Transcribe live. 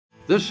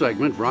This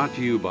segment brought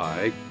to you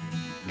by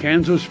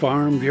Kansas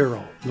Farm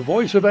Bureau, the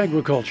voice of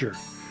agriculture.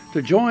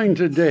 To join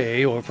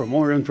today or for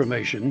more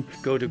information,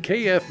 go to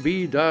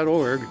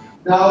kfb.org.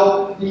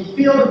 Now, the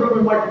field of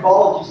rumen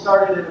microbiology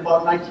started in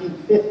about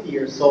 1950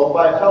 or so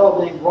by a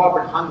fellow named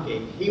Robert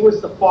Hungate. He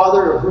was the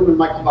father of rumen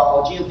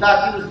microbiology. In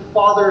fact, he was the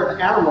father of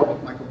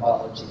anaerobic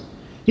microbiology.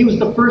 He was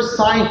the first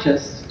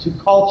scientist to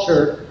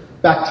culture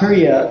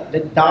bacteria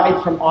that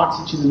died from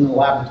oxygen in the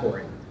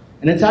laboratory.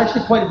 And it's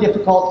actually quite a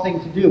difficult thing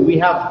to do. We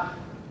have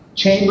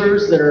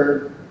chambers that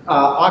are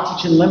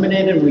oxygen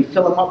limited, and we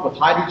fill them up with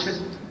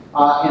hydrogen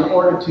in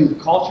order to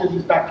culture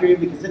these bacteria,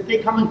 because if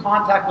they come in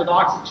contact with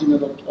oxygen,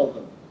 it'll kill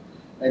them.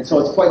 And so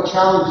it's quite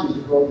challenging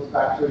to grow these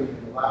bacteria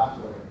in the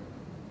laboratory.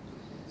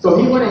 So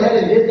he went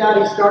ahead and did that.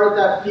 He started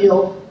that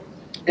field,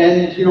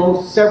 and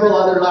several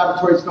other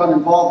laboratories got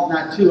involved in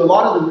that too. A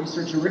lot of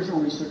the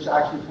original research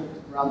actually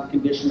focused around the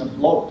condition of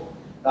bloat,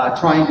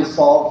 trying to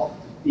solve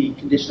the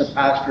condition of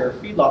pasture or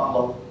feedlot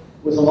bloat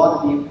was a lot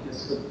of the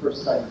impetus for the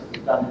first studies that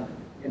were done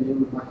in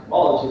rumen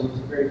microbiology. It was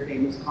a very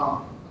famous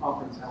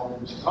conference held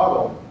in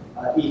Chicago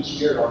each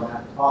year on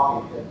that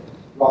topic that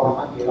Robert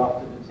Hungate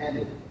often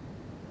attended.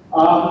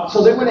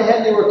 So they went ahead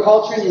and they were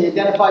culturing and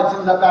identified some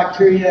of that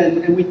bacteria,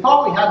 and we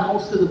thought we had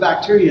most of the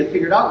bacteria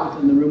figured out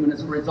within the rumen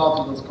as a result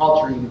of those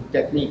culturing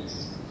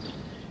techniques.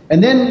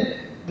 And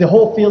then the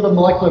whole field of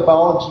molecular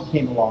biology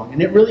came along,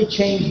 and it really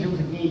changed. It was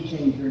a game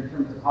changer in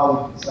terms of how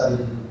we could study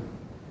the rumen.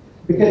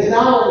 Because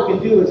now what we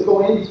can do is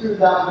go in through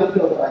that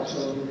window that I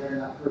showed you there in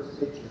that first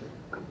picture,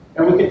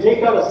 and we can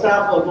take out a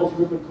sample of those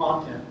rumen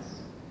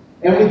contents,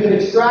 and we can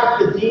extract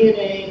the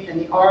DNA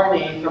and the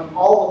RNA from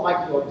all the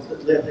microbes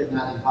that live in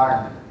that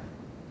environment.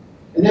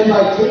 And then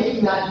by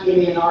taking that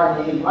DNA and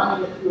RNA and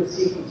running it through a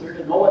sequencer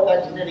to know what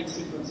that genetic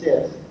sequence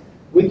is,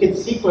 we can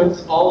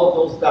sequence all of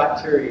those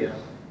bacteria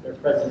that are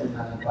present in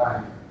that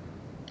environment.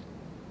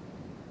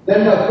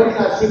 Then by putting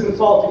that sequence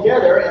all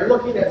together and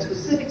looking at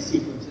specific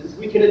sequences,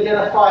 we can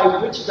identify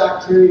which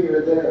bacteria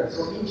are there.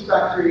 So each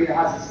bacteria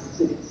has a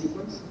specific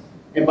sequence,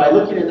 and by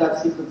looking at that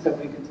sequence, then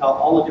we can tell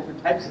all the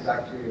different types of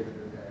bacteria that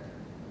are there.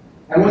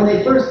 And when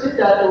they first did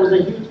that, there was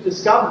a huge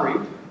discovery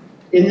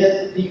in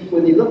that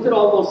when they looked at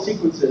all those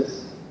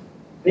sequences,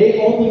 they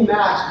only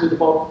matched with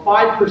about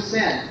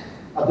 5%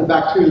 of the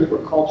bacteria that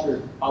were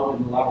cultured out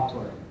in the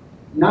laboratory.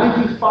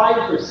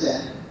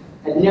 95%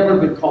 had never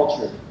been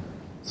cultured.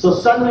 So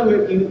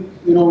suddenly,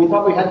 we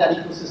thought we had that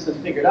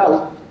ecosystem figured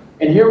out,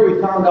 and here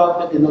we found out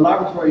that in the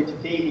laboratory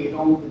today, we had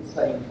only been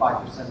studying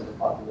 5% of the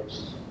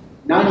population.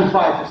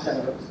 95%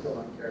 of it was still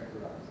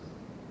uncharacterized.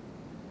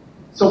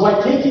 So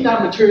by taking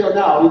that material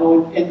now,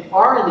 and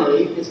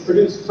RNA is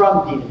produced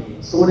from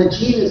DNA. So when a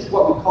gene is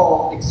what we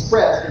call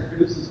expressed, it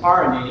produces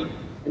RNA,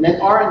 and then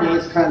RNA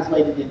is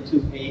translated into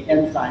an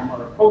enzyme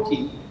or a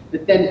protein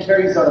that then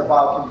carries out a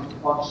biochemical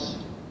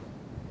function.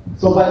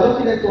 So by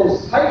looking at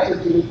those types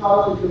of genes,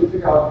 not only can we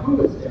figure out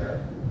who is there,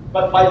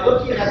 but by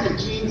looking at the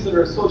genes that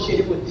are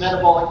associated with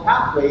metabolic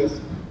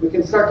pathways, we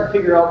can start to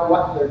figure out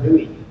what they're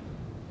doing.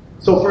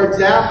 So for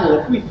example,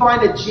 if we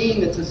find a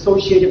gene that's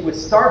associated with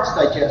starch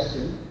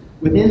digestion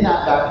within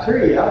that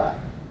bacteria,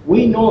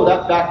 we know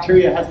that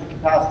bacteria has the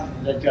capacity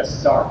to digest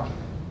starch.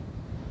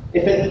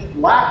 If it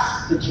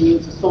lacks the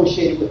genes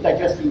associated with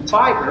digesting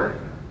fiber,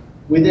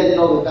 we then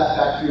know that that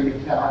bacteria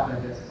cannot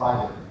digest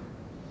fiber.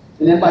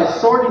 And then by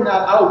sorting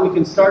that out, we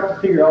can start to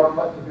figure out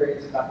what the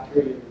various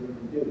bacteria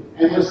really do.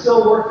 And we're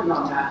still working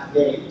on that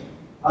today.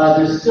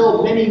 There's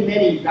still many,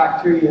 many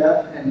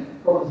bacteria and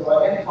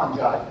protozoa and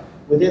fungi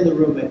within the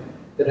rumen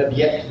that have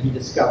yet to be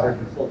discovered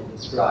and fully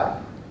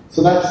described.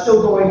 So that's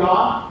still going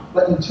on,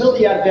 but until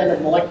the advent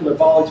of molecular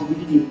biology, we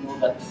didn't even know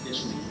that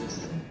condition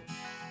existed.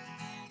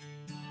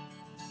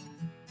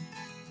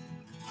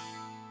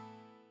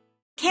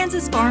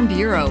 Kansas Farm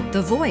Bureau,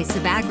 the voice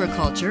of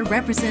agriculture,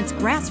 represents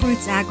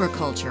grassroots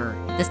agriculture.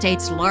 The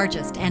state's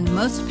largest and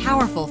most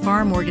powerful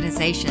farm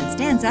organization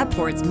stands up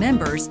for its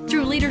members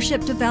through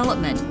leadership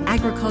development,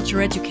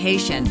 agriculture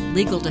education,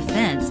 legal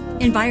defense,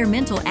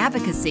 environmental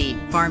advocacy,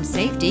 farm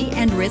safety,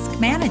 and risk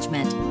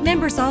management.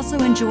 Members also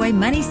enjoy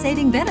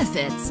money-saving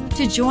benefits.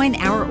 To join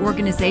our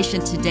organization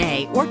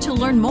today or to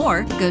learn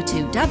more, go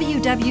to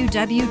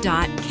www.kfb.org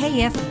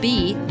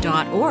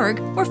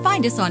or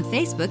find us on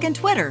Facebook and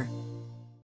Twitter.